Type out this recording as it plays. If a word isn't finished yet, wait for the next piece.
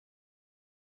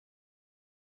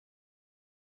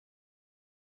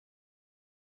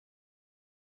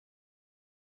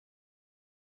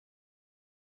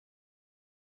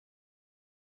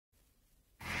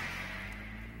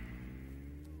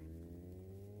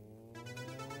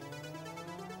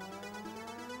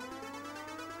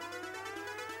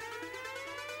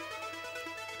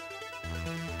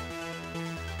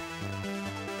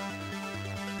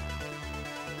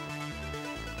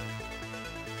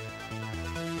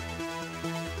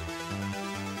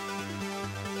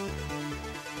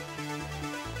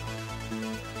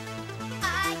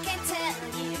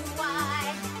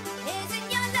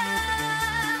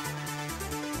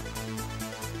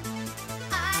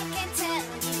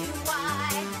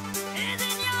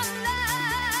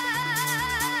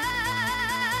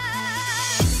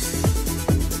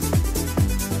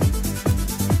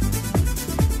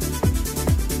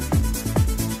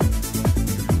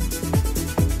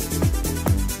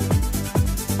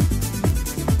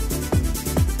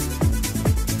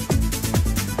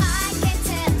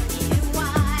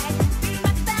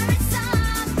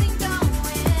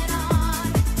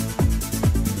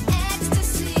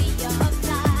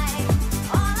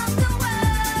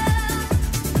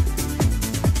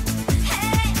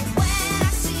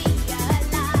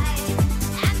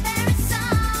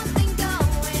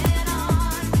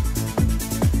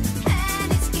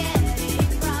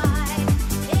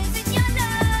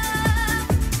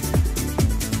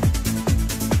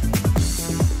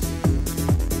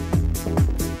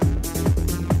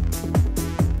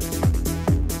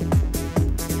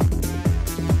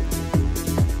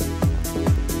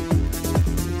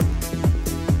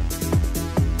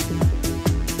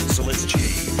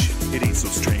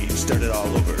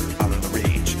all over, out on the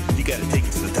range. You gotta take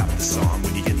it to the top of the song.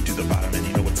 When you get to the bottom and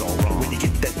you know it's all wrong. When you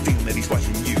get that feeling that he's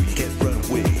watching you, you can't run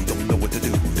away. Don't know what to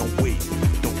do, don't wait,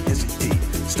 don't hesitate.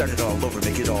 Start it all over,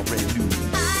 make it all brand new.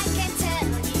 I can't tell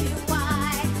you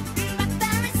why, but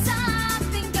there is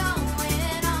something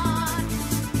going on.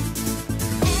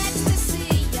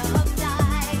 Ecstasy of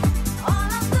light,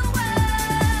 all of the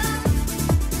world.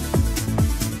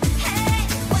 Hey,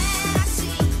 when I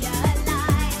see your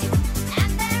light,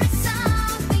 and there is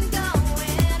something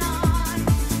going on,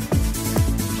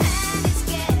 and it's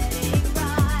getting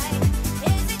right.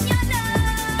 Is it your love?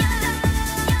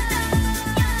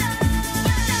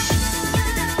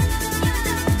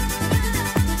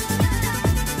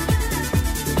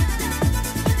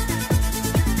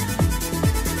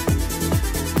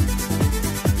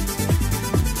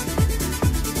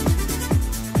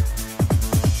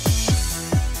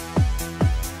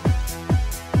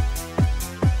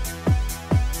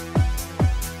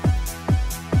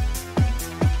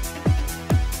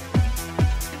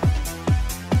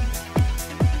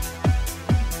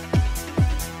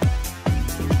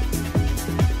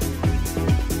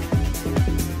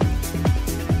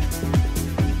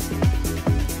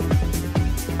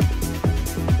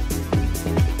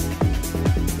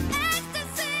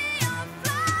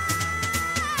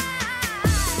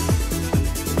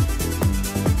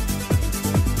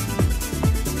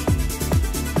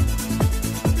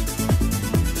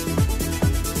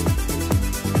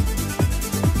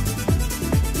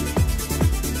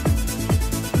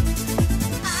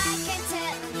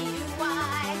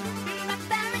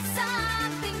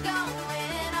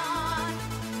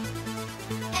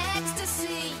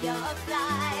 Ecstasy of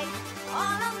light,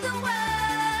 all of the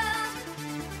world.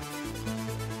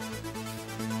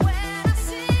 When I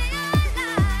see a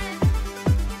light,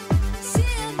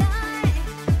 see a light,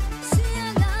 see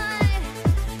a light.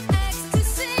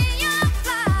 Ecstasy of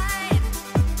light,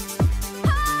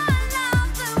 all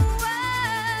of the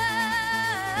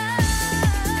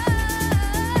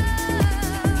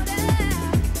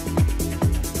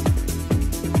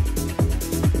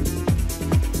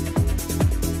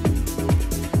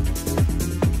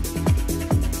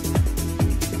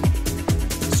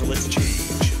So let's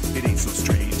change. It ain't so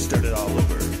strange. Start it all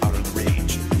over, out on the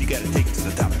range. You gotta take it to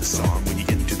the top of the song. When you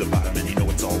get to the bottom and you know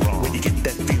it's all wrong. When you get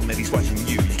that feeling that he's watching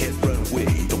you, you can't run away.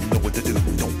 Don't know what to do,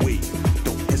 don't wait,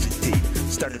 don't hesitate.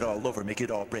 Start it all over, make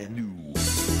it all brand new.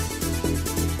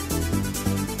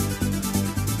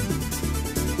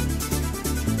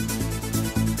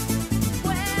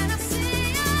 When I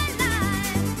see a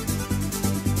light,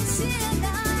 see a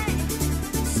light,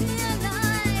 see a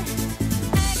light.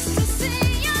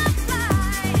 Ecstasy of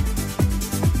light,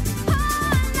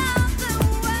 all of the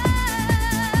world.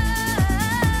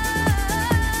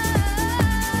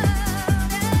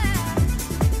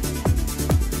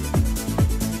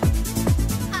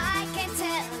 I can't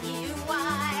tell you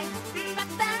why, but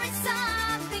there is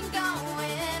something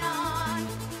going on.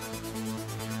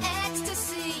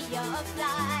 Ecstasy of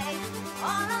light.